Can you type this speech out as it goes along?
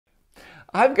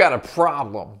I've got a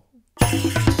problem.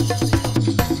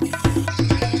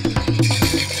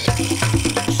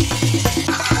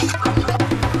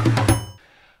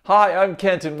 Hi, I'm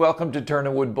Kent and welcome to Turn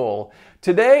a Wood Bowl.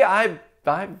 Today I've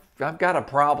got a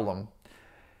problem.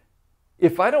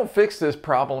 If I don't fix this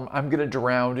problem, I'm going to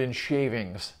drown in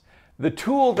shavings. The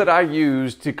tool that I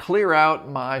use to clear out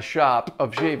my shop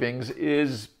of shavings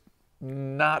is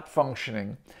not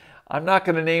functioning. I'm not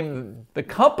going to name the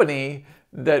company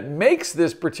that makes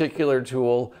this particular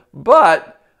tool,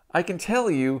 but I can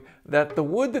tell you that the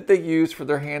wood that they use for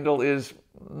their handle is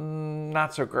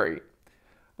not so great.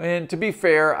 And to be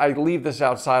fair, I leave this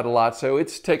outside a lot, so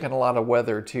it's taken a lot of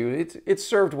weather too. It's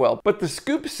served well. But the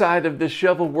scoop side of this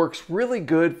shovel works really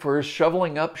good for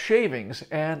shoveling up shavings,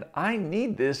 and I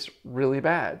need this really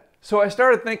bad. So I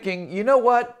started thinking, you know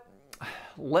what?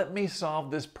 Let me solve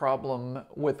this problem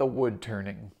with a wood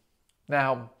turning.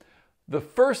 Now, the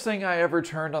first thing I ever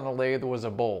turned on the lathe was a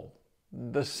bowl.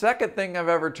 The second thing I've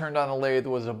ever turned on the lathe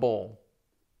was a bowl.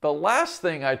 The last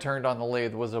thing I turned on the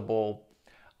lathe was a bowl.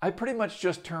 I pretty much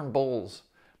just turn bowls.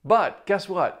 But guess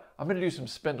what? I'm going to do some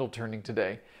spindle turning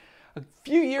today. A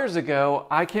few years ago,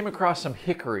 I came across some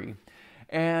hickory,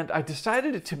 and I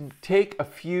decided to take a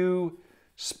few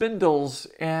spindles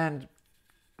and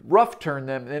rough turn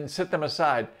them and set them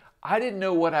aside. I didn't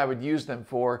know what I would use them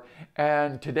for,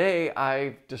 and today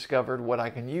I've discovered what I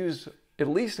can use at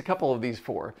least a couple of these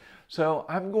for. So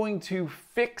I'm going to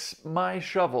fix my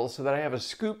shovel so that I have a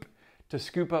scoop to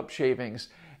scoop up shavings.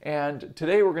 And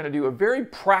today we're going to do a very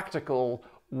practical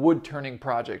wood turning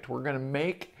project. We're going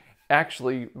to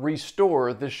actually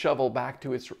restore this shovel back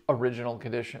to its original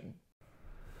condition.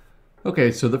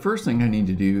 Okay, so the first thing I need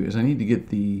to do is I need to get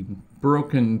the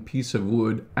broken piece of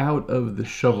wood out of the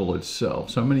shovel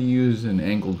itself. So I'm going to use an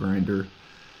angle grinder,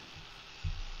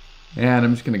 and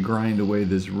I'm just going to grind away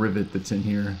this rivet that's in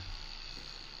here.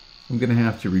 I'm going to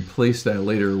have to replace that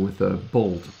later with a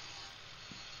bolt.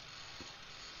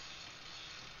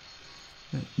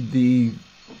 The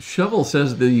shovel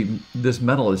says this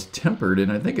metal is tempered,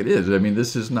 and I think it is. I mean,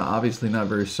 this is obviously not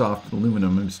very soft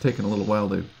aluminum, and it's taken a little while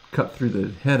to cut through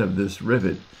the head of this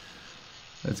rivet.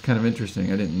 That's kind of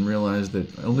interesting. I didn't realize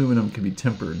that aluminum can be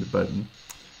tempered, but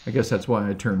I guess that's why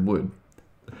I turn wood.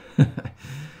 And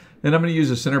I'm going to use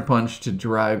a center punch to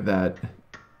drive that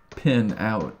pin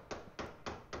out.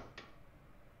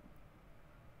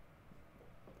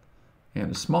 And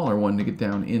a smaller one to get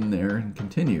down in there and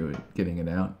continue getting it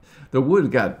out. The wood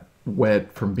got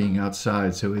wet from being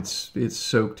outside, so it's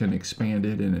soaked and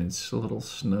expanded, and it's a little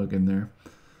snug in there.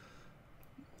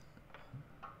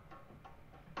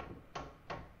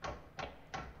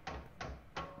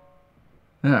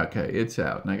 Okay, it's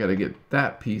out, and I got to get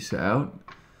that piece out,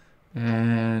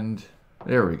 and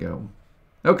there we go.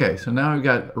 Okay, so now I've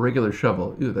got a regular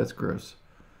shovel. Ew, that's gross.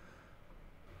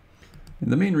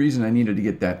 And the main reason I needed to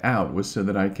get that out was so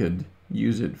that I could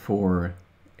use it for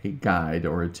a guide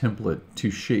or a template to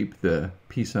shape the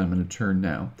piece I'm going to turn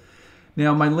now.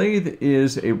 Now, my lathe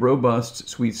is a robust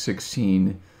Sweet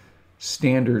 16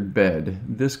 standard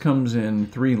bed. This comes in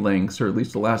 3 lengths, or at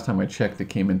least the last time I checked it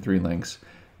came in 3 lengths.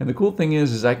 And the cool thing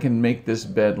is I can make this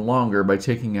bed longer by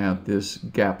taking out this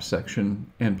gap section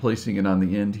and placing it on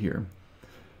the end here.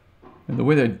 And the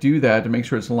way that I do that to make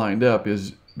sure it's lined up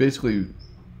is basically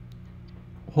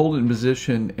hold it in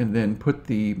position and then put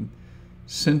the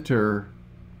center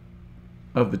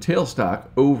of the tailstock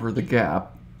over the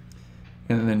gap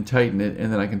and then tighten it,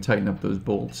 and then I can tighten up those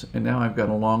bolts. And now I've got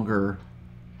a longer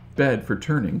bed for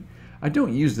turning. I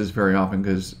don't use this very often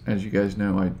because, as you guys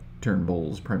know, I turn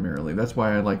bowls primarily. That's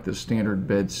why I like the standard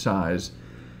bed size.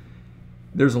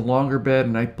 There's a longer bed,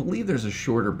 and I believe there's a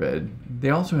shorter bed.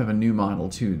 They also have a new model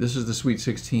too. This is the Sweet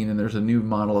 16, and there's a new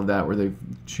model of that where they've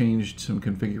changed some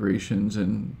configurations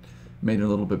and made it a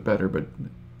little bit better. But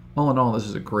all in all, this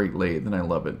is a great lathe, and I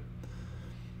love it.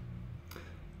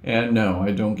 And no, I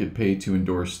don't get paid to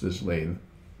endorse this lathe.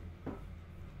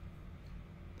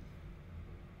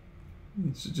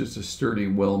 It's just a sturdy,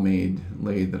 well-made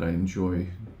lathe that I enjoy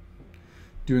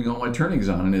doing all my turnings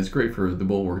on, and it's great for the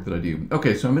bowl work that I do.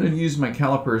 Okay, so I'm going to use my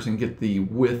calipers and get the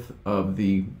width of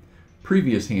the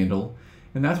previous handle,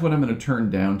 and that's what I'm going to turn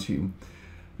down to.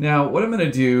 Now, what I'm going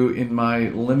to do in my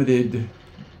limited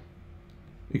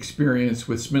experience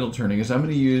with spindle turning is I'm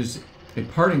going to use a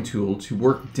parting tool to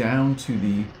work down to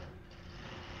the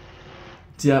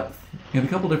depth in a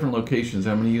couple different locations.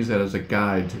 I'm going to use that as a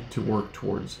guide to work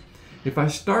towards. If I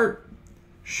start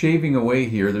shaving away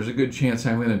here, there's a good chance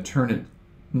I'm going to turn it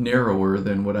narrower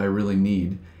than what I really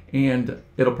need, and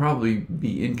it'll probably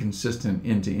be inconsistent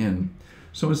end to end.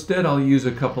 So instead I'll use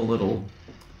a couple little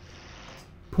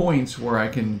points where I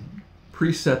can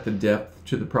preset the depth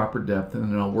to the proper depth,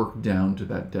 and then I'll work down to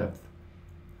that depth.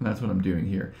 And that's what I'm doing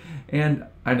here. And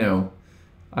I know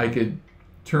I could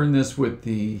turn this with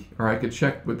I could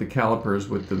check with the calipers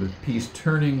with the piece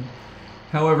turning.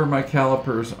 However, my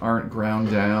calipers aren't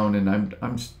ground down, and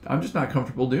I'm just not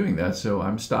comfortable doing that, so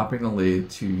I'm stopping the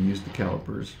lathe to use the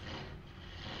calipers.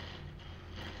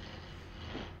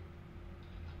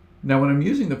 Now, when I'm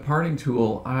using the parting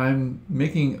tool, I'm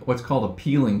making what's called a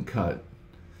peeling cut.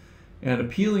 And a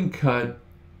peeling cut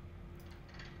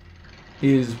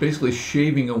is basically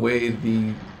shaving away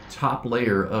the top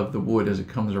layer of the wood as it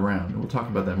comes around. And we'll talk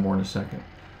about that more in a second.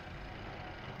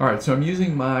 All right, so I'm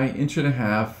using my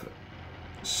 1.5"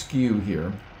 skew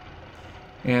here,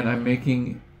 and I'm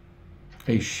making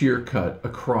a shear cut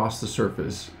across the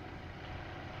surface.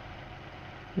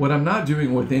 What I'm not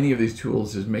doing with any of these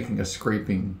tools is making a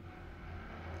scraping.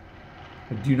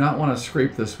 I do not want to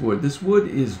scrape this wood. This wood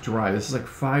is dry. This is like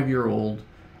 5-year-old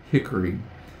hickory.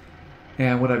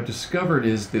 And what I've discovered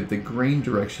is that the grain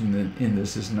direction in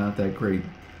this is not that great.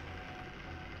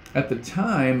 At the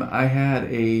time, I had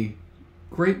a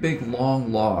great big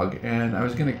long log, and I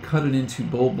was going to cut it into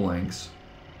bowl blanks,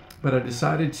 but I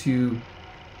decided to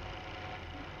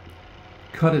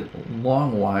cut it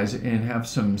longwise and have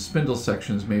some spindle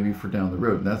sections maybe for down the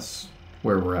road. And that's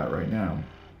where we're at right now.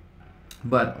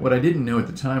 But what I didn't know at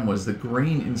the time was the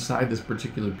grain inside this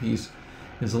particular piece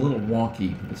is a little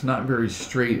wonky. It's not very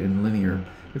straight and linear.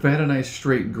 If I had a nice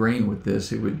straight grain with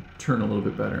this, it would turn a little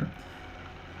bit better.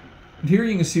 And here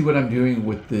you can see what I'm doing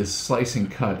with this slice and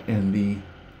cut and the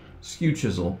skew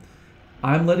chisel.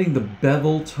 I'm letting the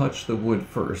bevel touch the wood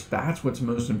first. That's what's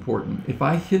most important. If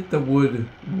I hit the wood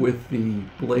with the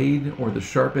blade or the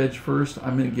sharp edge first,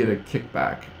 I'm going to get a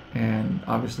kickback, and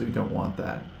obviously we don't want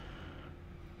that.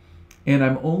 And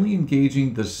I'm only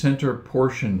engaging the center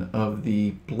portion of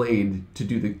the blade to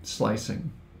do the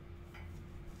slicing.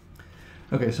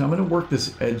 Okay, so I'm going to work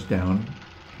this edge down.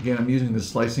 Again, I'm using the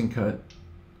slicing cut.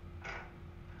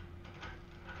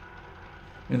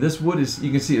 And this wood is, you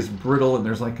can see it's brittle, and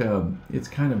there's like it's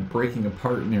kind of breaking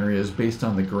apart in areas based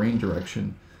on the grain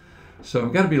direction. So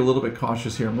I've got to be a little bit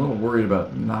cautious here. I'm a little worried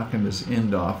about knocking this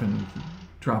end off and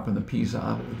dropping the piece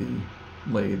out of the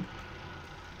lathe.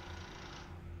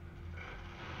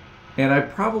 And I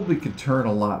probably could turn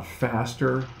a lot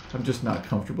faster. I'm just not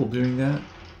comfortable doing that.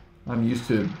 I'm used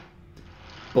to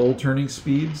bowl turning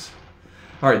speeds.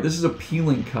 All right, this is a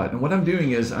peeling cut. And what I'm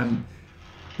doing is I'm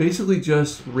basically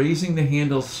just raising the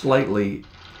handle slightly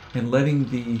and letting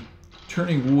the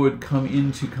turning wood come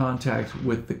into contact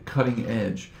with the cutting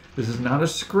edge. This is not a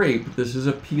scrape, this is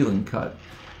a peeling cut.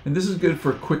 And this is good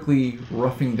for quickly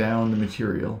roughing down the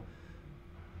material.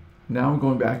 Now I'm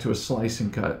going back to a slice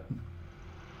and cut.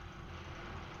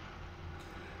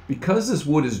 Because this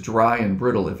wood is dry and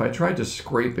brittle, if I tried to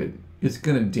scrape it, it's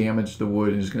going to damage the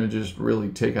wood and it's going to just really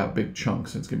take out big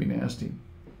chunks. It's going to be nasty.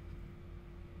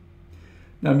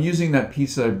 Now I'm using that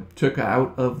piece that I took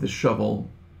out of the shovel,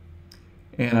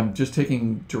 and I'm just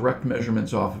taking direct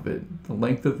measurements off of it. The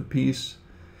length of the piece.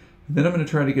 Then I'm going to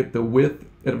try to get the width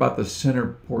at about the center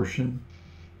portion.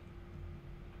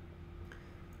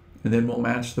 And then we'll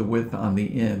match the width on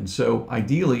the end. So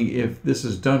ideally, if this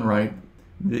is done right,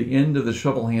 the end of the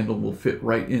shovel handle will fit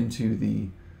right into the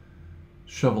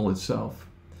shovel itself.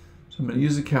 So I'm going to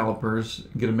use the calipers,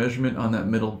 get a measurement on that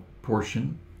middle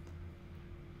portion.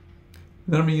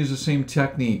 Then I'm going to use the same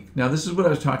technique. Now this is what I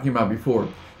was talking about before.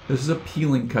 This is a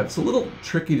peeling cut. It's a little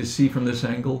tricky to see from this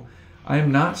angle. I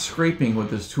am not scraping with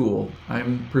this tool.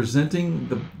 I'm presenting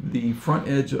the front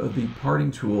edge of the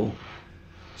parting tool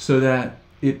so that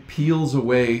it peels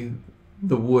away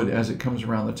the wood as it comes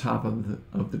around the top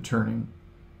of the turning.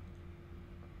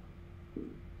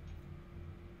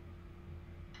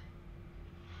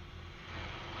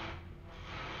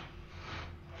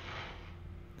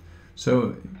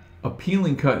 So a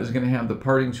peeling cut is going to have the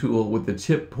parting tool with the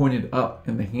tip pointed up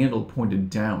and the handle pointed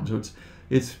down. So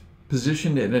it's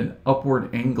positioned at an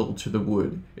upward angle to the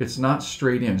wood. It's not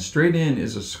straight in. Straight in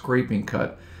is a scraping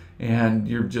cut, and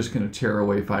you're just going to tear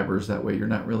away fibers that way. You're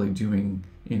not really doing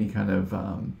any kind of,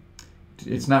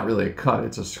 it's not really a cut,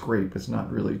 it's a scrape. It's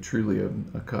not really truly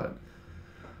a cut.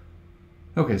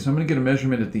 Okay, so I'm going to get a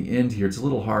measurement at the end here. It's a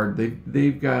little hard.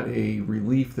 They've got a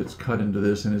relief that's cut into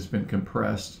this and it's been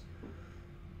compressed.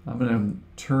 I'm going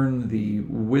to turn the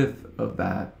width of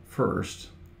that first.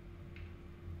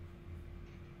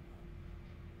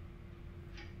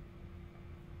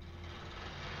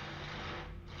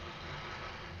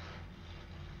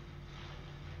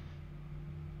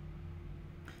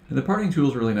 And the parting tool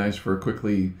is really nice for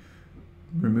quickly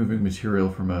removing material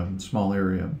from a small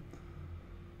area.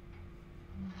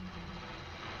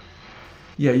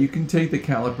 Yeah, you can take the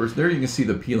calipers. There you can see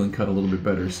the peel and cut a little bit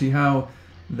better. See how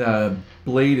the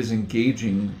blade is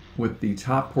engaging with the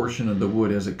top portion of the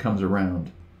wood as it comes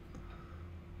around.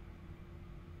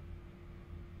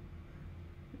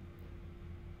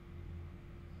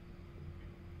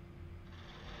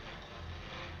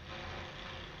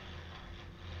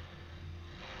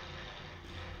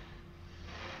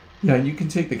 Yeah, you can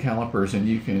take the calipers and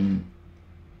you can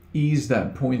ease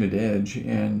that pointed edge,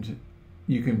 and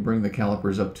you can bring the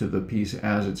calipers up to the piece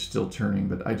as it's still turning,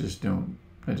 but I just don't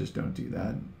do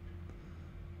that.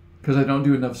 Because I don't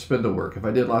do enough spindle work. If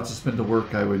I did lots of spindle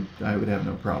work, I would have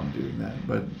no problem doing that,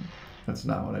 but that's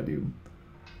not what I do.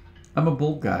 I'm a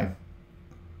bolt guy.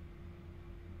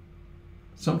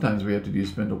 Sometimes we have to do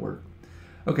spindle work.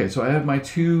 Okay, so I have my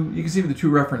two, you can see the two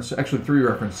reference, actually three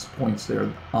reference points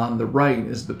there. On the right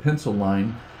is the pencil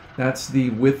line. That's the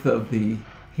width of the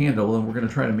handle, and we're going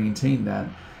to try to maintain that.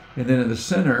 And then in the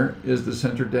center is the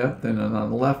center depth, and then on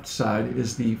the left side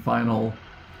is the final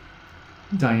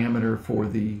diameter for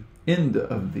the end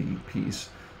of the piece.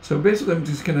 So basically I'm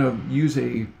just going to use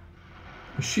a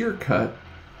shear cut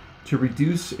to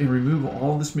reduce and remove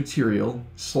all this material,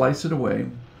 slice it away.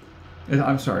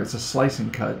 I'm sorry, it's a slicing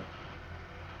cut.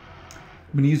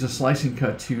 I'm going to use a slicing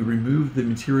cut to remove the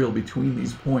material between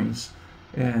these points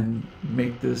and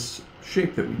make this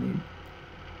shape that we need.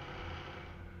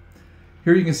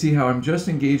 Here you can see how I'm just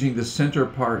engaging the center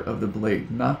part of the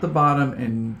blade, not the bottom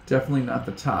and definitely not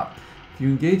the top. If you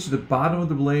engage the bottom of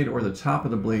the blade or the top of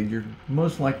the blade, you're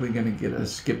most likely going to get a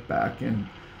skip back and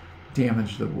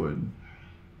damage the wood.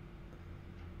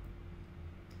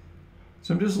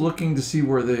 So I'm just looking to see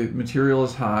where the material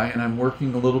is high, and I'm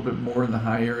working a little bit more in the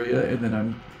high area, and then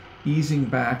I'm easing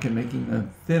back and making a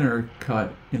thinner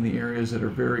cut in the areas that are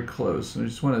very close. And I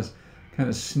just want to kind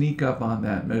of sneak up on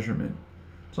that measurement.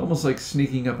 It's almost like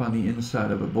sneaking up on the inside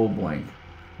of a bull blank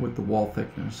with the wall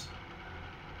thickness.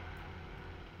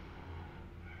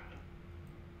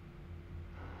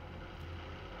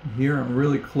 Here I'm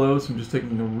really close. I'm just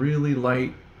taking a really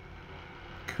light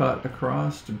cut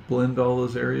across to blend all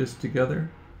those areas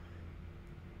together.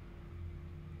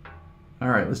 All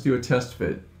right, let's do a test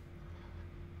fit.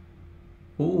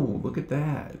 Oh, look at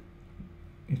that.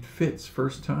 It fits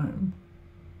first time.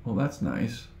 Well, that's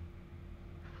nice.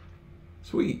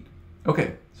 Sweet.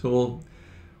 Okay, so we'll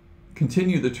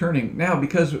continue the turning. Now,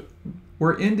 because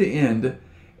we're end to end,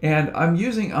 and I'm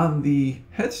using on the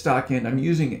headstock end, I'm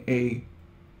using a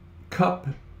cup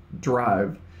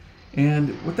drive. And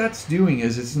what that's doing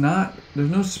is there's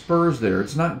no spurs there.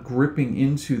 It's not gripping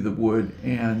into the wood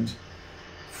and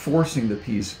forcing the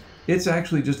piece. It's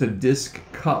actually just a disc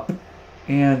cup.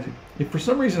 And if for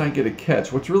some reason I get a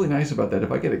catch, what's really nice about that,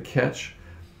 if I get a catch,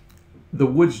 the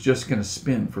wood's just going to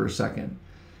spin for a second.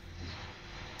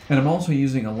 And I'm also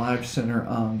using a live center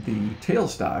on the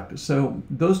tailstock. So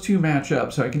those two match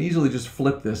up, so I can easily just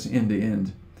flip this end to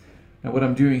end. Now what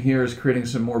I'm doing here is creating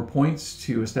some more points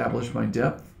to establish my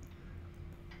depth.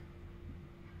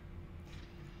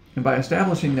 And by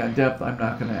establishing that depth, I'm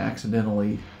not going to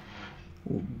accidentally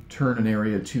turn an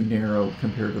area too narrow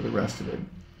compared to the rest of it.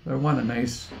 I want a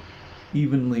nice,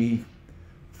 evenly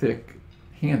thick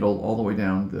handle all the way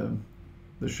down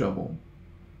the shovel.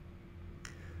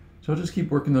 So I'll just keep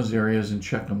working those areas and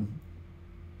check them.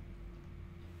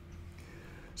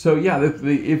 So yeah,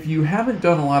 if you haven't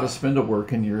done a lot of spindle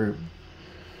work and you're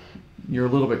a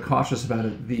little bit cautious about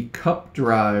it, the cup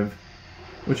drive,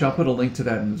 which I'll put a link to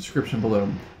that in the description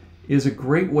below, is a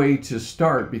great way to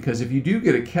start, because if you do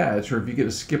get a catch or if you get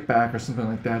a skip back or something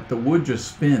like that, the wood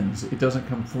just spins. It doesn't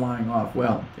come flying off.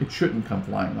 Well, it shouldn't come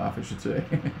flying off, I should say.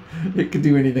 It can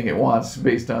do anything it wants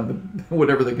based on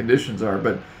whatever the conditions are,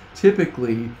 but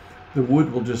typically the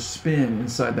wood will just spin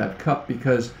inside that cup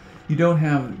because you don't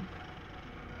have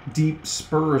deep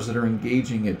spurs that are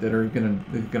engaging it that are going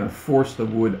to force the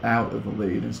wood out of the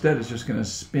lathe. Instead, it's just going to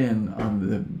spin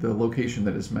on the location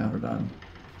that it's mounted on.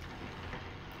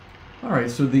 All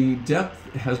right, so the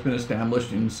depth has been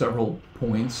established in several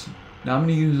points. Now I'm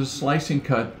going to use a slicing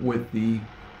cut with the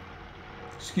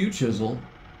skew chisel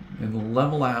and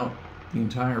level out the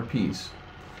entire piece.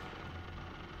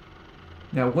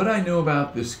 Now what I know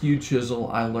about the skew chisel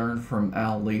I learned from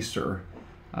Al Lacer.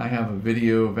 I have a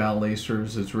video of Al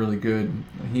Lacer's that's really good.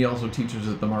 He also teaches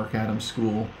at the Mark Adams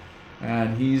School,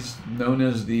 and he's known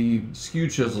as the skew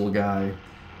chisel guy.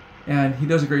 And he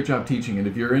does a great job teaching it.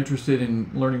 If you're interested in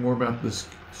learning more about the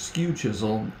skew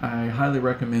chisel, I highly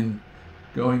recommend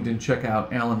going to check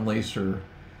out Alan Lacer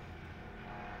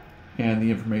and the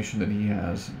information that he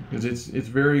has, because it's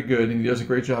very good, and he does a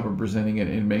great job of presenting it,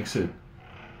 and makes it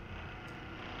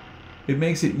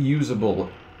usable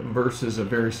versus a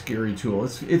very scary tool.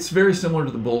 It's very similar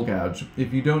to the bowl gouge.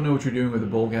 If you don't know what you're doing with the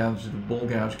bowl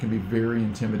gouge can be very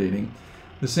intimidating.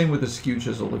 The same with the skew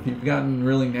chisel. If you've gotten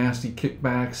really nasty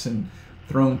kickbacks and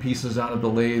thrown pieces out of the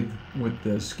lathe with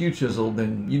the skew chisel,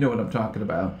 then you know what I'm talking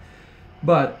about.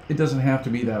 But it doesn't have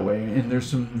to be that way, and there's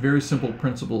some very simple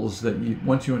principles that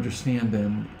once you understand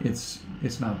them, it's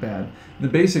not bad. The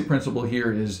basic principle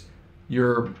here is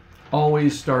you're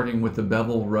always starting with the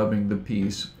bevel rubbing the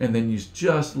piece, and then you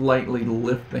just lightly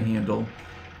lift the handle,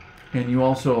 and you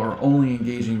also are only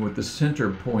engaging with the center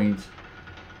point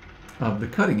of the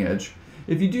cutting edge.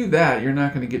 If you do that, you're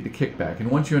not going to get the kickback, and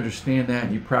once you understand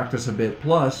that, you practice a bit,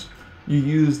 plus you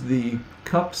use the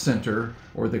cup center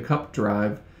or the cup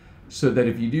drive so that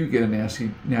if you do get a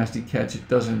nasty catch, it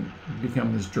doesn't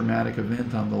become this dramatic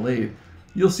event on the lathe.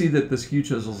 You'll see that the skew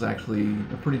chisel is actually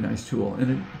a pretty nice tool,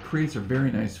 and it creates a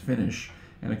very nice finish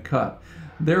and a cut.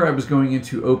 There I was going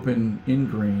into open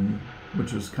ingrain,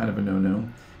 which was kind of a no-no,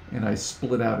 and I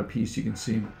split out a piece, you can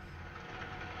see.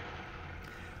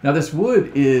 Now this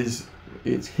wood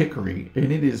it's hickory,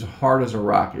 and it is hard as a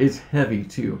rock. It's heavy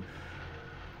too.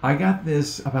 I got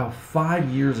this about 5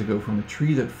 years ago from a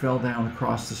tree that fell down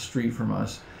across the street from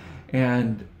us,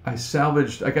 and I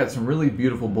got some really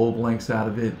beautiful bowl blanks out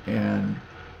of it, and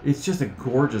it's just a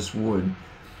gorgeous wood.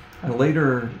 I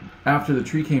later, after the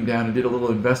tree came down and did a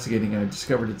little investigating, I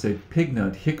discovered it's a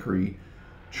pignut hickory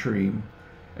tree.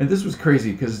 And this was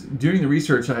crazy because during the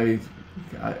research I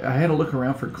had to look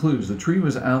around for clues. The tree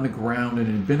was on the ground and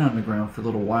it had been on the ground for a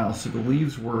little while, so the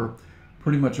leaves were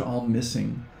pretty much all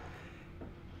missing.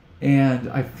 And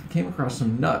I came across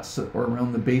some nuts that were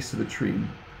around the base of the tree.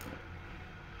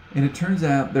 And it turns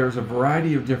out there's a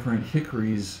variety of different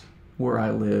hickories where I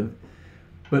live,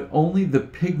 but only the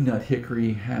pignut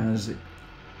hickory has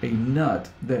a nut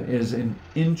that is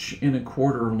 1.25 inches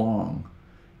long.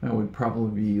 That would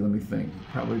probably be, let me think,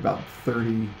 probably about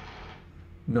 30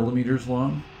 millimeters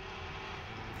long.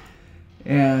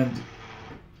 And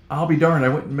I'll be darned, I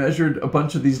went and measured a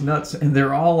bunch of these nuts, and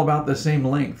they're all about the same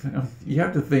length. You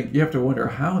have to wonder,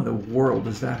 how in the world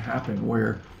does that happen,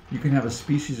 where you can have a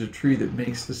species of tree that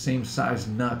makes the same size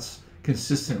nuts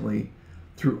consistently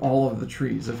through all of the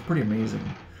trees? That's pretty amazing.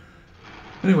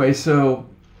 Anyway, so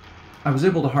I was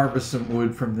able to harvest some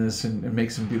wood from this and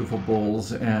make some beautiful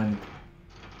bowls, and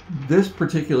this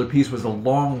particular piece was a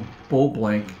long bowl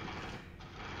blank,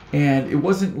 and it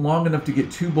wasn't long enough to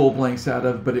get 2 bowl blanks out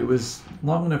of, but it was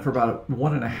long enough for about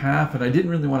 1.5, and I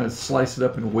didn't really want to slice it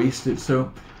up and waste it,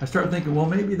 so I started thinking, well,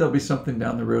 maybe there'll be something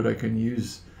down the road I can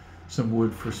use some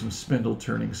wood for some spindle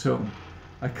turning. So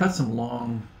I cut some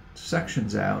long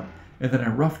sections out, and then I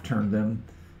rough turned them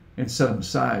and set them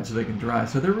aside so they can dry.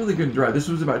 So they're really good and dry. This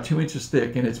was about 2 inches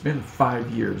thick, and it's been 5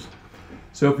 years.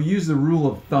 So if we use the rule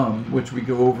of thumb, which we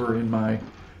go over in my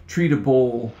Tree to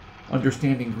Bowl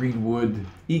Understanding Green Wood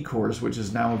e-course, which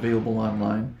is now available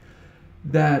online,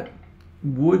 that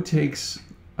wood takes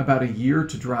about 1 year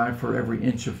to dry for every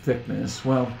inch of thickness.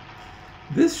 Well,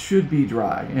 this should be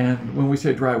dry, and when we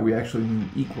say dry, we actually mean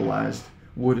equalized.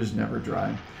 Wood is never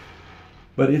dry,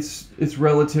 but it's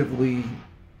relatively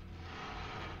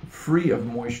free of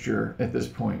moisture at this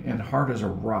point and hard as a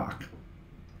rock.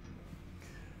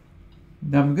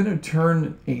 Now I'm going to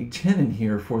turn a tenon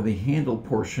here for the handle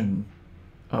portion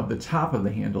of the top of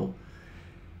the handle,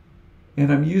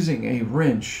 and I'm using a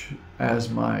wrench as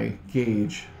my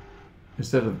gauge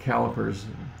instead of calipers.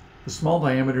 The small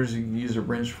diameters you can use a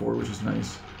wrench for, which is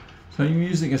nice. So I'm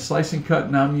using a slicing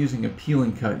cut, now I'm using a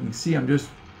peeling cut. You can see I'm just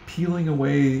peeling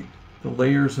away the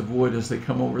layers of wood as they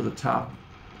come over the top.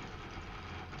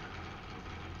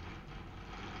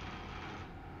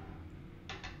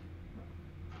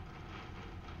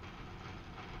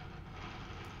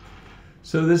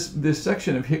 So this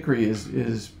section of hickory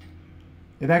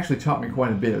it actually taught me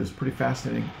quite a bit. It was pretty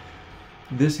fascinating.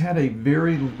 This had a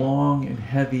very long and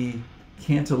heavy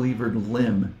cantilevered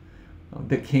limb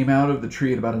that came out of the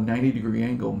tree at about a 90-degree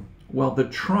angle. Well, the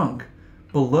trunk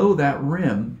below that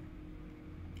rim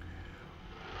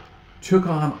took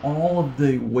on all of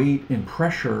the weight and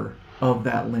pressure of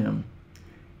that limb,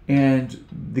 and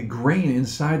the grain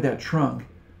inside that trunk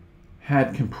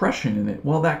had compression in it.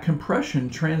 Well, that compression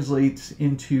translates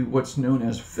into what's known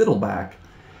as fiddleback,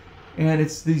 and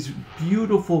it's these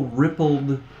beautiful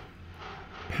rippled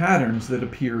patterns that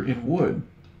appear in wood,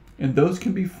 and those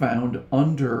can be found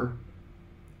under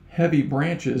heavy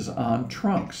branches on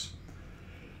trunks.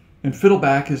 And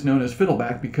fiddleback is known as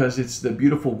fiddleback because it's the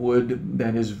beautiful wood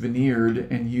that is veneered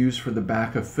and used for the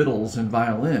back of fiddles and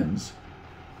violins.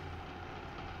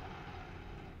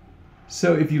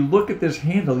 So if you look at this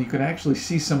handle, you can actually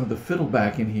see some of the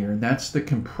fiddleback in here, and that's the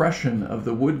compression of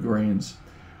the wood grains,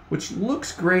 which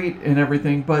looks great and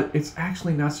everything, but it's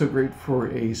actually not so great for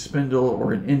a spindle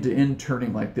or an end-to-end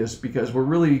turning like this, because we're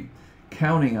really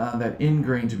counting on that end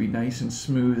grain to be nice and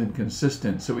smooth and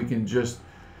consistent, so we can just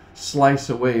slice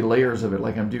away layers of it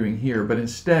like I'm doing here. But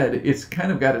instead, it's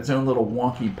kind of got its own little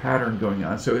wonky pattern going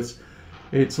on, so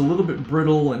it's a little bit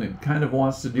brittle, and it kind of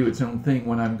wants to do its own thing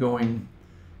when I'm going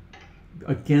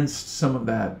against some of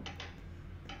that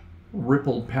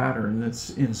rippled pattern that's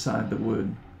inside the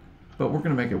wood. But we're going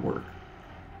to make it work.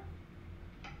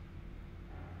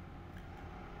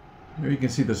 Here you can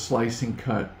see the slicing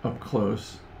cut up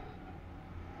close.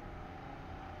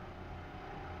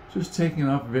 Just taking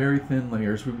off very thin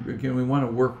layers. Again, we want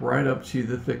to work right up to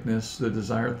the thickness, the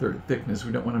desired thickness.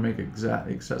 We don't want to make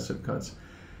excessive cuts.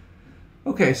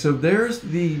 Okay, so there's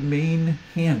the main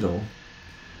handle.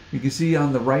 You can see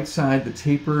on the right side the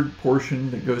tapered portion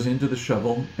that goes into the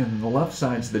shovel, and on the left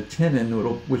side's the tenon,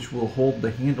 which will hold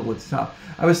the handle at the top.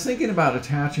 I was thinking about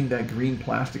attaching that green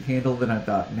plastic handle, then I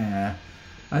thought, nah,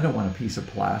 I don't want a piece of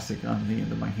plastic on the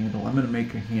end of my handle. I'm going to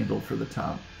make a handle for the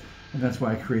top, and that's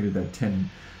why I created that tenon.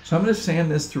 So I'm going to sand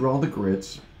this through all the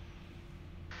grits.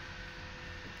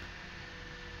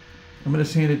 I'm going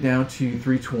to sand it down to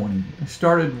 320. I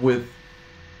started with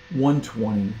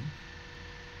 120.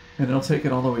 And I'll take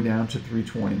it all the way down to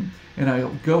 320. And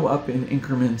I'll go up in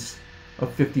increments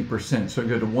of 50%. So I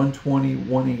go to 120,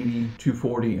 180,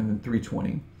 240, and then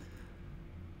 320.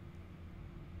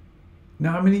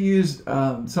 Now I'm going to use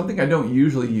something I don't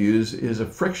usually use is a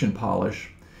friction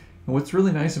polish. And what's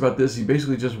really nice about this, you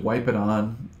basically just wipe it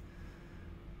on.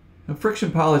 A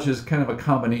friction polish is kind of a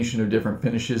combination of different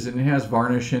finishes, and it has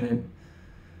varnish in it.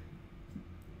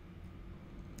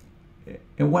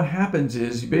 And what happens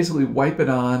is you basically wipe it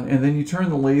on, and then you turn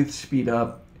the lathe speed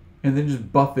up, and then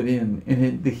just buff it in.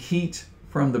 And the heat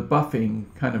from the buffing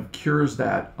kind of cures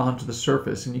that onto the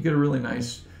surface, and you get a really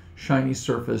nice shiny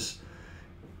surface.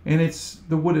 And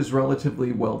the wood is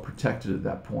relatively well protected at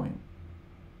that point.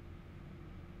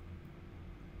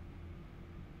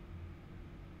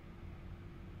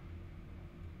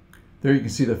 There you can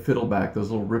see the fiddleback, those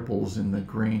little ripples in the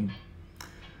grain.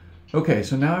 Okay,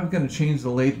 so now I'm going to change the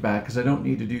lathe back because I don't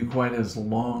need to do quite as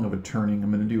long of a turning.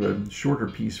 I'm going to do a shorter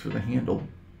piece for the handle.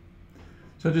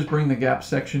 So just bring the gap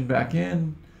section back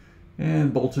in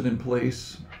and bolt it in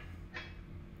place.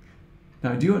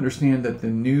 Now I do understand that the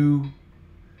new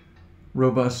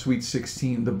Robust Sweet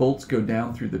 16, the bolts go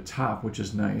down through the top, which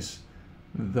is nice.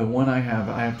 The one I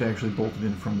have to actually bolt it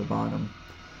in from the bottom.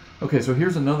 Okay, so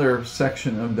here's another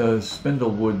section of the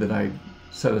spindle wood that I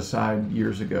set aside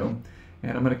years ago.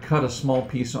 And I'm going to cut a small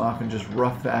piece off and just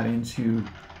rough that into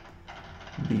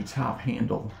the top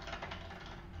handle.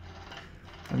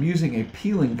 I'm using a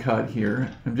peeling cut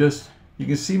here. You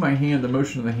can see my hand, the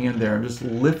motion of the hand there. I'm just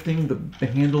lifting the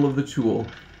handle of the tool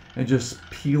and just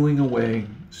peeling away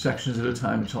sections at a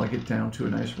time until I get down to a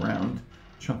nice round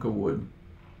chunk of wood.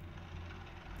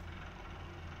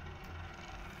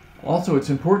 Also, it's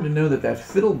important to know that that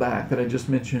fiddleback that I just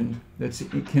mentioned,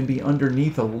 it can be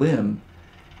underneath a limb,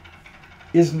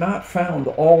 is not found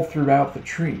all throughout the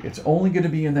tree. It's only going to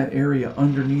be in that area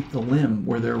underneath the limb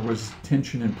where there was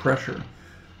tension and pressure.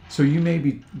 So you may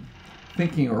be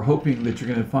thinking or hoping that you're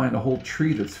going to find a whole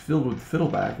tree that's filled with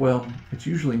fiddleback. Well, it's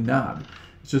usually not.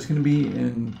 It's just going to be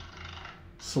in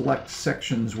select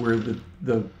sections where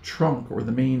the trunk or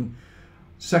the main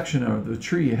section of the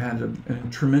tree had a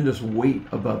tremendous weight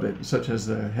above it, such as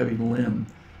the heavy limb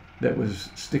that was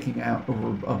sticking out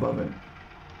above it.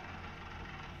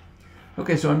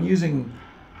 Okay, so I'm using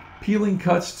peeling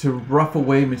cuts to rough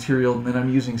away material, and then I'm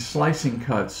using slicing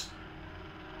cuts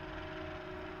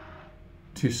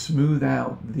to smooth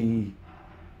out the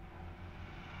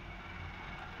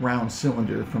round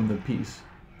cylinder from the piece.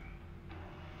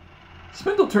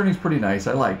 Spindle turning is pretty nice.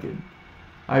 I like it.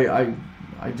 I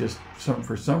just,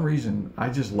 for some reason, I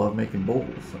just love making bowls,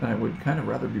 and I would kind of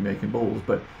rather be making bowls,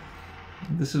 but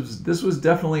this was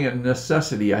definitely a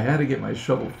necessity. I had to get my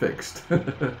shovel fixed.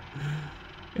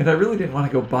 And I really didn't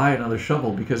want to go buy another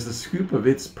shovel because the scoop of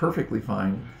it's perfectly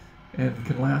fine and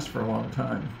can last for a long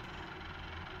time.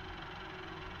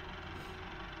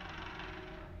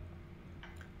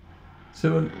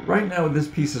 So right now this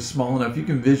piece is small enough you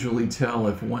can visually tell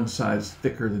if one side's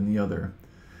thicker than the other.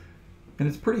 And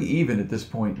it's pretty even at this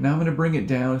point. Now I'm going to bring it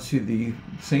down to the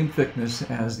same thickness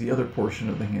as the other portion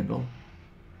of the handle.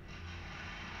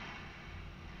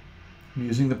 I'm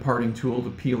using the parting tool to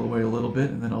peel away a little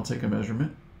bit, and then I'll take a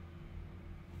measurement.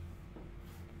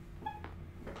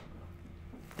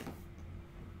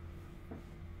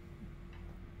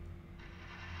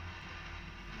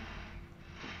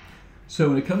 So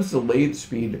when it comes to lathe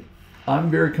speed, I'm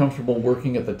very comfortable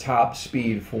working at the top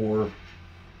speed for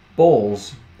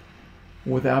bowls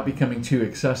without becoming too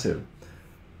excessive.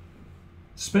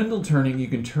 Spindle turning, you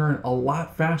can turn a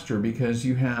lot faster because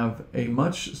you have a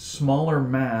much smaller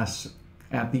mass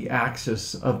at the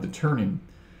axis of the turning.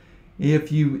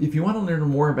 If you want to learn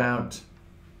more about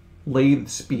lathe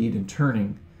speed and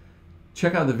turning,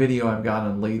 check out the video I've got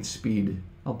on lathe speed.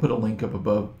 I'll put a link up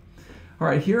above. All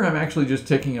right, here I'm actually just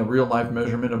taking a real life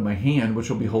measurement of my hand,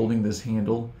 which will be holding this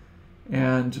handle,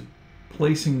 and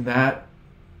placing that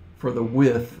for the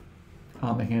width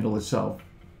on the handle itself.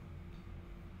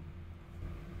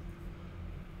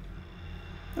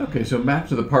 Okay, so back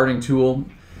to the parting tool.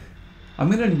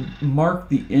 I'm going to mark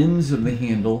the ends of the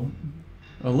handle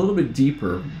a little bit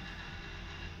deeper.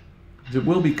 It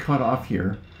will be cut off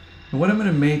here. And what I'm going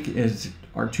to make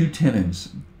are 2 tenons.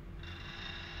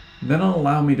 That'll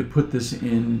allow me to put this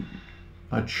in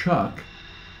a chuck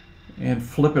and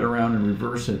flip it around and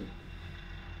reverse it.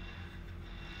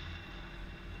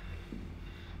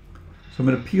 So I'm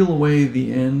going to peel away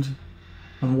the end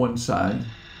on one side.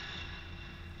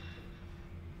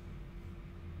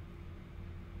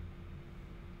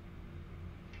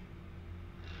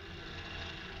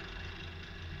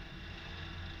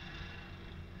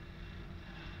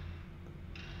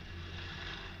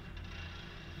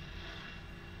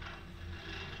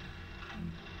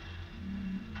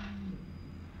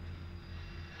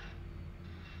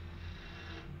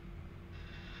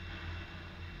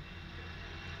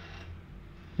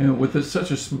 And with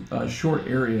such a short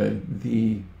area,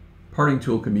 the parting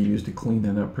tool can be used to clean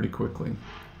that up pretty quickly.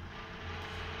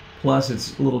 Plus,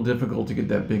 it's a little difficult to get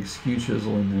that big skew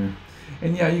chisel in there.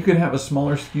 And yeah, you could have a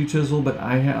smaller skew chisel, but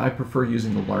I prefer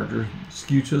using the larger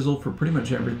skew chisel for pretty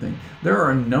much everything. There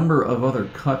are a number of other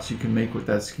cuts you can make with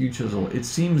that skew chisel. It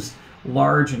seems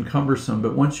large and cumbersome,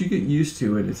 but once you get used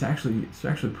to it, it's actually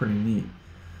pretty neat.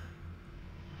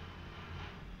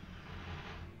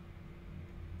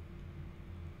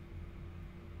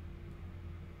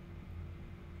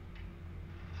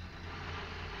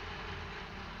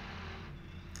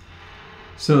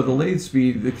 So the lathe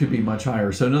speed, it could be much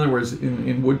higher. So in other words,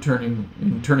 in wood turning,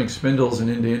 in turning spindles and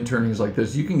end-to-end turnings like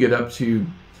this, you can get up to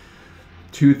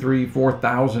 2,000, 3,000,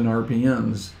 4,000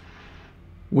 RPMs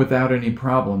without any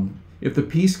problem. If the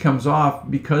piece comes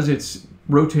off, because it's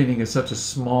rotating at such a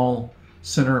small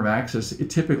center of axis,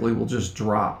 it typically will just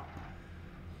drop.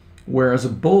 Whereas a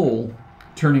bowl,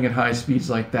 turning at high speeds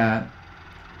like that,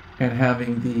 and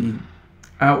having the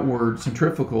outward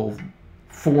centrifugal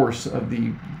force of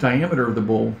the diameter of the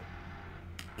bowl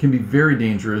can be very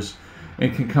dangerous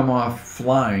and can come off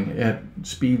flying at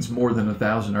speeds more than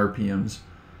 1,000 RPMs.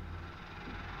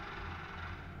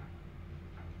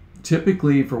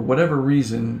 Typically, for whatever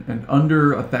reason, and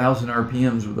under 1,000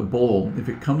 RPMs with a bowl, if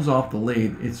it comes off the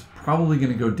lathe, it's probably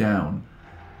going to go down,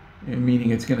 meaning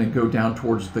it's going to go down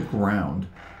towards the ground.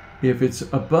 If it's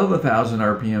above 1,000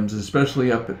 RPMs,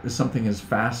 especially up at something as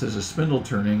fast as a spindle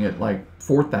turning at like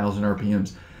 4,000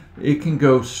 RPMs, it can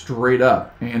go straight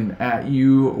up and at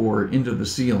you or into the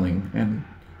ceiling. And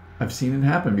I've seen it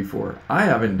happen before. I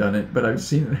haven't done it, but I've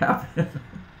seen it happen.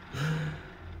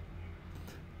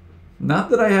 Not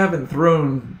that I haven't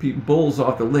thrown bowls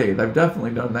off the lathe. I've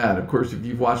definitely done that. Of course, if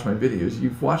you've watched my videos,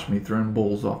 you've watched me throwing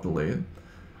bowls off the lathe.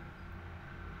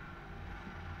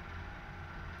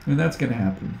 And that's going to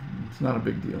happen. It's not a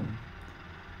big deal.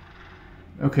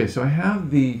 Okay, so I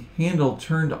have the handle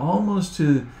turned almost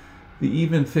to the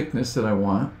even thickness that I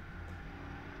want.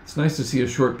 It's nice to see a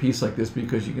short piece like this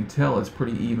because you can tell it's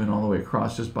pretty even all the way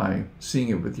across just by seeing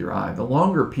it with your eye. The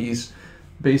longer piece,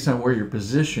 based on where you're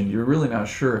positioned, you're really not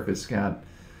sure if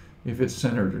it's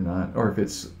centered or not, or if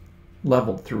it's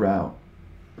leveled throughout.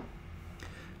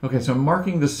 Okay, so I'm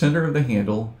marking the center of the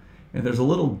handle. And there's a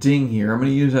little ding here. I'm going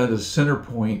to use that as a center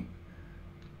point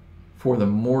for the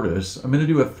mortise. I'm going to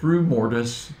do a through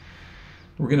mortise.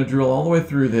 We're going to drill all the way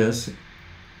through this.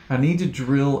 I need to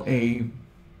drill a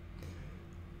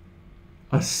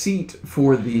seat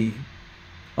for the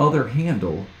other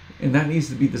handle, and that needs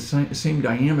to be the same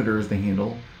diameter as the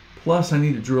handle. Plus, I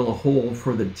need to drill a hole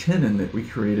for the tenon that we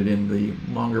created in the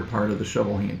longer part of the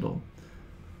shovel handle.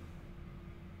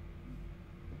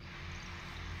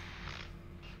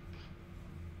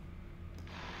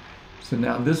 So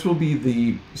now this will be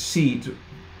the seat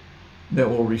that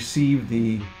will receive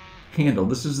the handle.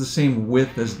 This is the same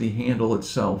width as the handle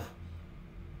itself.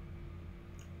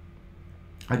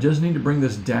 I just need to bring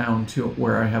this down to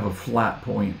where I have a flat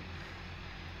point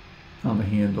on the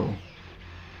handle.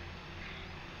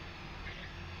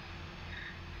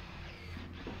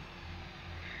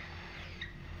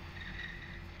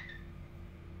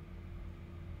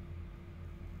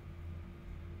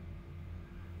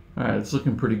 All right, it's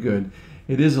looking pretty good.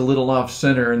 It is a little off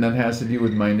center, and that has to do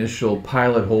with my initial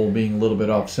pilot hole being a little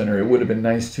bit off center. It would have been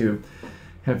nice to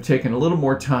have taken a little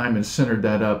more time and centered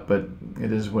that up, but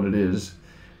it is what it is.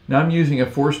 Now I'm using a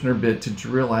Forstner bit to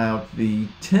drill out the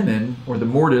tenon, or the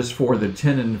mortise for the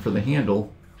tenon for the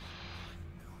handle.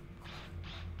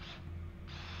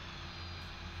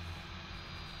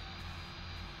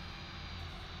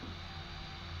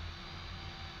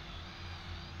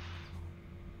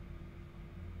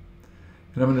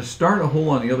 And I'm going to start a hole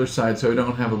on the other side so I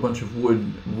don't have a bunch of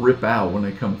wood rip out when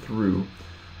I come through.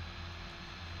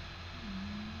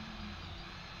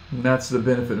 And that's the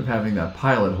benefit of having that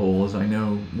pilot hole, is I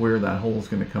know where that hole is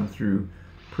going to come through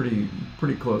pretty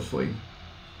closely.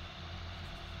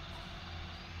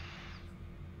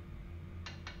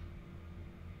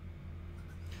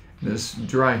 This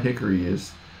dry hickory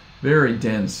is very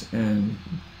dense, and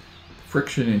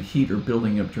friction and heat are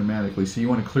building up dramatically, so you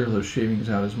want to clear those shavings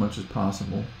out as much as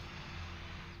possible.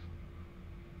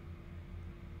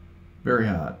 Very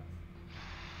hot.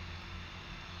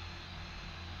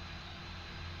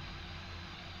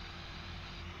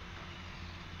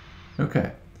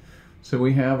 Okay, so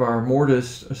we have our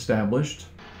mortise established.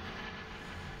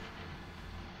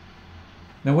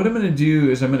 Now what I'm going to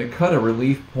do is I'm going to cut a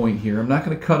relief point here. I'm not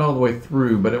going to cut all the way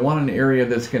through, but I want an area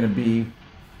that's going to be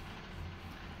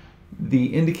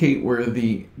indicate where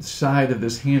the side of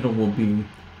this handle will be.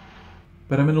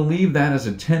 But I'm going to leave that as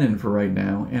a tenon for right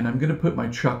now, and I'm going to put my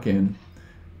chuck in,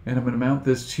 and I'm going to mount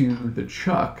this to the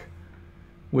chuck,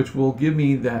 which will give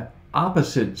me that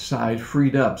opposite side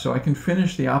freed up, so I can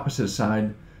finish the opposite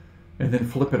side and then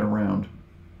flip it around.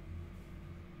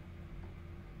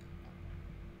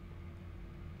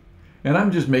 And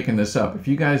I'm just making this up. If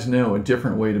you guys know a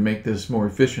different way to make this more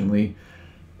efficiently,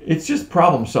 it's just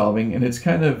problem solving, and it's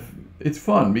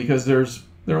fun because there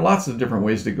are lots of different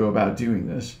ways to go about doing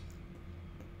this.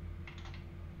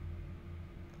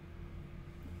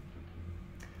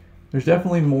 There's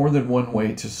definitely more than one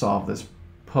way to solve this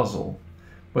puzzle,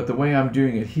 but the way I'm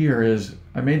doing it here is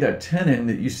I made that tenon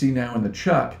that you see now in the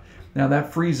chuck. Now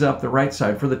that frees up the right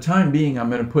side. For the time being, I'm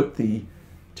going to put the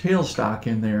tailstock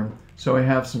in there so I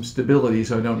have some stability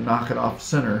so I don't knock it off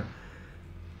center.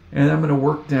 And I'm going to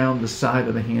work down the side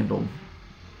of the handle.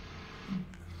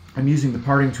 I'm using the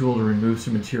parting tool to remove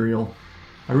some material.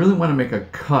 I really want to make a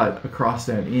cut across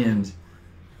that end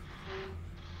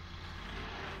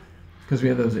because we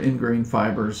have those ingrain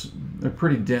fibers. They're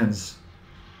pretty dense.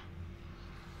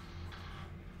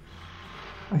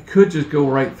 I could just go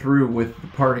right through with the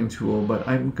parting tool, but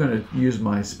I'm going to use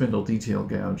my spindle detail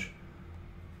gouge.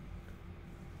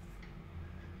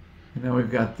 And now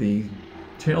we've got the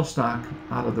tailstock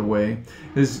out of the way.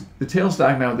 The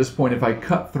tailstock now at this point, if I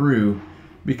cut through,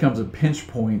 becomes a pinch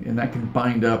point, and that can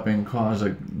bind up and cause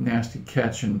a nasty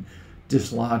catch and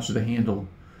dislodge the handle.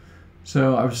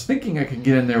 So I was thinking I could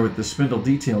get in there with the spindle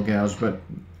detail gouge, but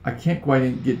I can't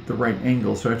quite get the right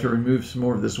angle, so I have to remove some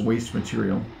more of this waste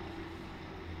material.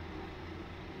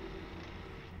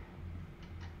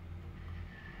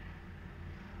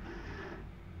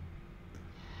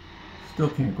 Still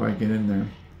can't quite get in there.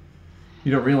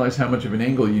 You don't realize how much of an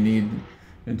angle you need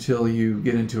until you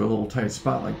get into a little tight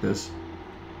spot like this.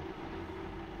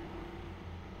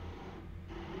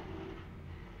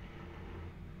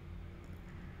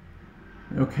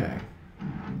 Okay,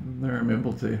 there I'm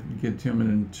able to get to him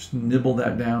and just nibble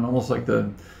that down, almost like the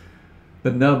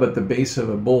nub at the base of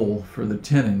a bowl for the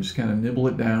tenon. Just kind of nibble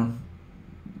it down,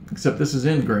 except this is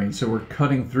end grain, so we're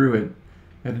cutting through it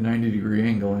at a 90-degree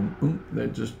angle, and boom,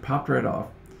 that just popped right off.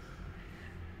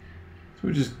 So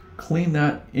we just clean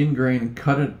that end grain and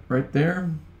cut it right there.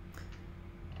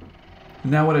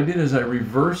 Now what I did is I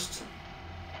reversed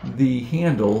the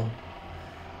handle.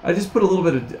 I just put a little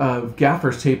bit of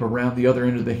gaffer's tape around the other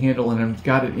end of the handle, and I've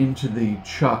got it into the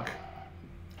chuck,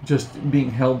 just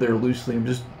being held there loosely. I'm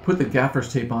just put the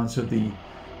gaffer's tape on so the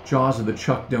jaws of the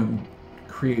chuck don't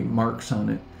create marks on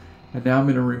it. And now I'm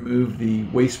going to remove the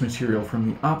waste material from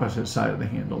the opposite side of the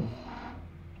handle.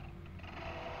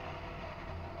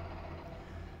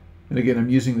 And again, I'm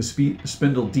using the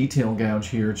spindle detail gouge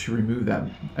here to remove that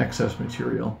excess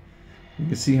material. You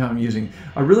can see how I'm using.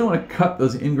 I really want to cut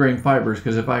those ingrain fibers,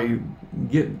 because if I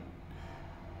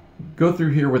go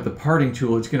through here with the parting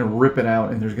tool, it's going to rip it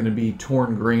out, and there's going to be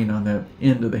torn grain on the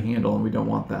end of the handle, and we don't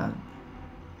want that.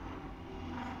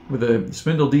 With a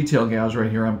spindle detail gouge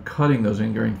right here, I'm cutting those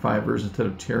ingrain fibers instead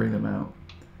of tearing them out.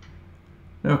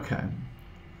 Okay,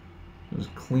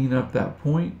 just clean up that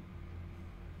point.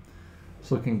 It's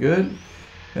looking good.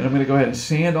 And I'm going to go ahead and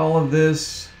sand all of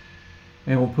this,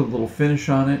 and we'll put a little finish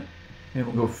on it. and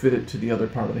we'll go fit it to the other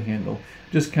part of the handle.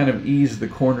 Just kind of ease the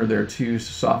corner there too, to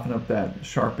soften up that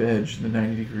sharp edge, the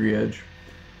 90-degree edge.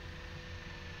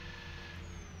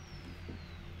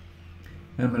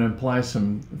 And I'm going to apply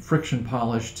some friction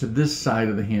polish to this side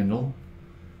of the handle.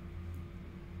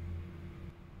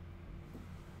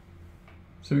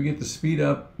 So we get the speed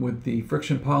up with the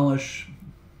friction polish.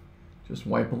 Just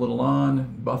wipe a little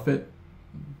on, buff it.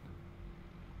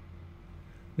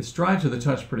 It's dry to the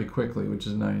touch pretty quickly, which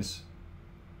is nice.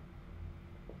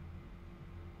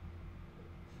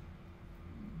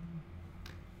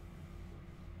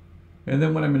 And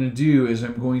then what I'm going to do is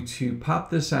I'm going to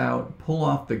pop this out, pull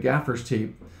off the gaffer's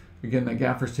tape. Again, that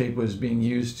gaffer's tape was being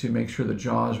used to make sure the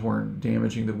jaws weren't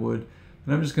damaging the wood.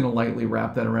 And I'm just going to lightly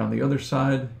wrap that around the other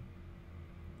side,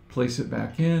 place it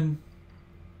back in.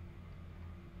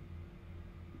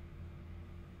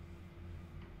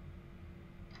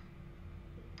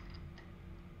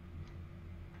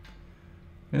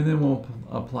 And then we'll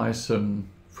apply some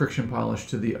friction polish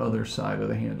to the other side of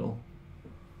the handle.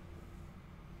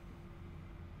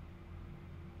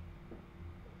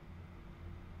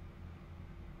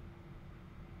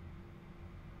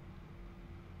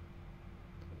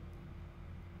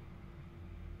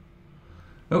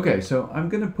 Okay, so I'm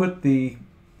going to put the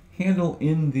handle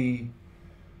in the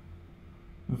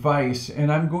vise, and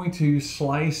I'm going to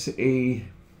slice a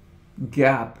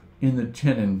gap in the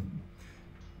tenon.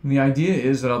 And the idea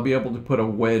is that I'll be able to put a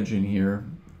wedge in here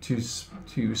to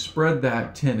spread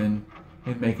that tenon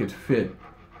and make it fit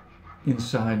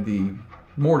inside the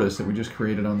mortise that we just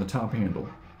created on the top handle.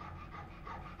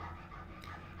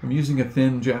 I'm using a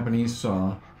thin Japanese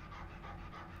saw.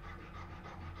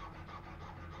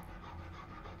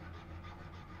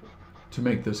 To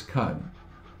make this cut.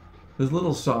 These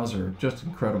little saws are just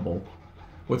incredible.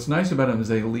 What's nice about them is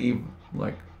they leave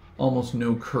like almost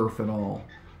no kerf at all.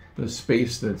 The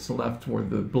space that's left where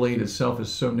the blade itself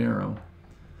is so narrow.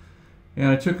 And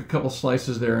I took a couple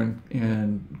slices there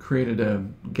and created a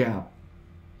gap.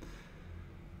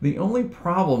 The only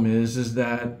problem is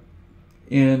that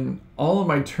in all of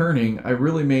my turning, I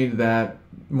really made that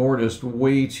mortise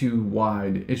way too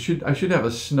wide. I should have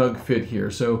a snug fit here.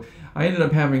 So I ended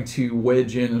up having to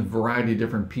wedge in a variety of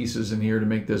different pieces in here to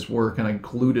make this work, and I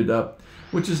glued it up,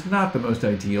 which is not the most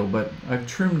ideal, but I've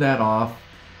trimmed that off,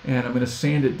 and I'm going to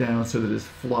sand it down so that it's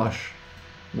flush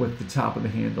with the top of the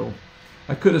handle.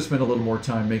 I could have spent a little more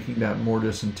time making that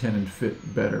mortise and tenon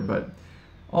fit better, but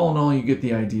all in all, you get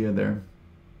the idea there.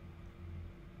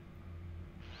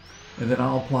 And then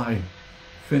I'll apply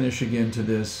finish again to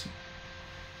this,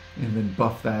 and then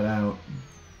buff that out.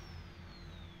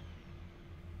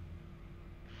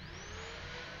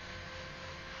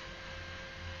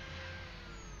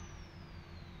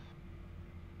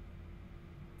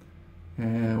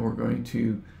 And we're going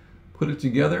to put it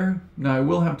together. Now I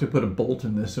will have to put a bolt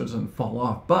in this so it doesn't fall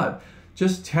off, but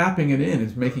just tapping it in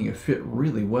is making it fit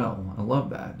really well. I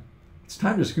love that. It's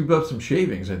time to scoop up some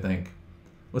shavings, I think.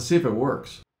 Let's see if it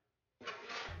works.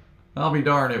 I'll be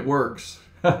darned, it works.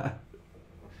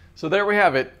 So there we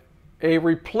have it. A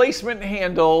replacement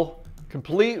handle,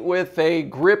 complete with a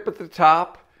grip at the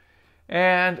top.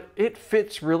 And it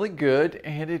fits really good,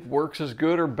 and it works as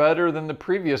good or better than the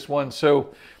previous one.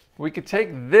 So we could take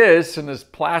this and this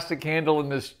plastic handle and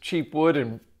this cheap wood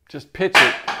and just pitch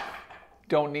it.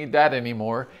 Don't need that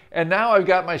anymore. And now I've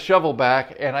got my shovel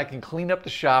back, and I can clean up the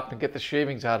shop and get the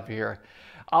shavings out of here.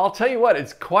 I'll tell you what,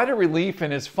 it's quite a relief,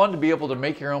 and it's fun to be able to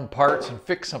make your own parts and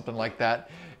fix something like that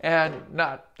and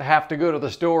not have to go to the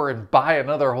store and buy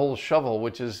another whole shovel,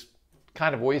 which is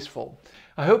kind of wasteful.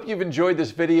 I hope you've enjoyed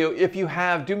this video. If you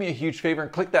have, do me a huge favor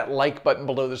and click that like button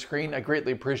below the screen. I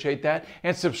greatly appreciate that.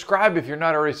 And subscribe if you're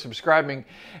not already subscribing.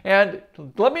 And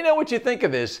let me know what you think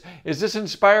of this. Is this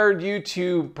inspired you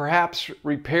to perhaps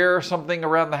repair something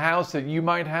around the house that you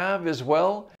might have as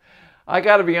well? I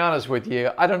gotta be honest with you,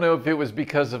 I don't know if it was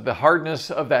because of the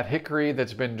hardness of that hickory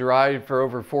that's been dried for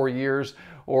over 4 years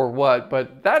or what,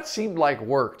 but that seemed like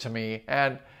work to me.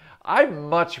 And I'd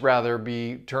much rather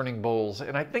be turning bowls,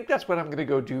 and I think that's what I'm going to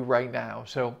go do right now.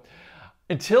 So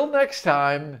until next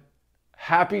time,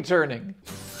 happy turning.